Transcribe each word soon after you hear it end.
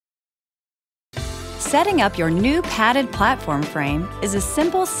Setting up your new padded platform frame is a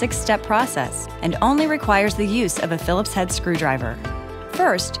simple 6-step process and only requires the use of a Phillips head screwdriver.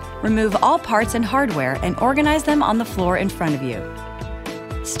 First, remove all parts and hardware and organize them on the floor in front of you.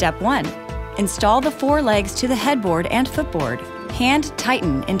 Step 1. Install the 4 legs to the headboard and footboard. Hand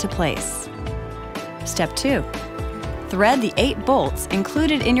tighten into place. Step 2. Thread the 8 bolts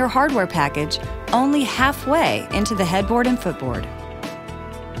included in your hardware package only halfway into the headboard and footboard.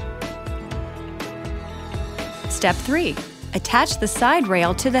 Step 3. Attach the side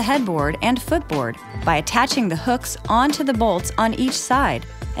rail to the headboard and footboard by attaching the hooks onto the bolts on each side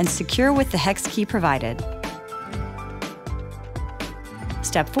and secure with the hex key provided.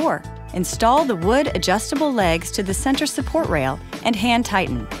 Step 4. Install the wood adjustable legs to the center support rail and hand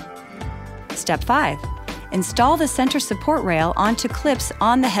tighten. Step 5. Install the center support rail onto clips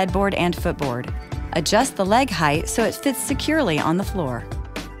on the headboard and footboard. Adjust the leg height so it fits securely on the floor.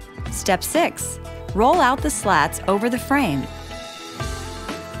 Step 6. Roll out the slats over the frame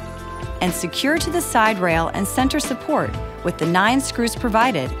and secure to the side rail and center support with the 9 screws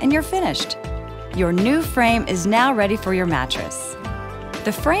provided, and you're finished. Your new frame is now ready for your mattress.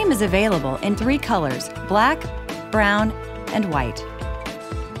 The frame is available in 3 colors: black, brown, and white.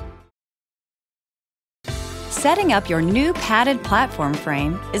 Setting up your new padded platform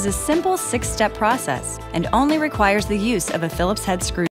frame is a simple 6-step process and only requires the use of a Phillips head screwdriver.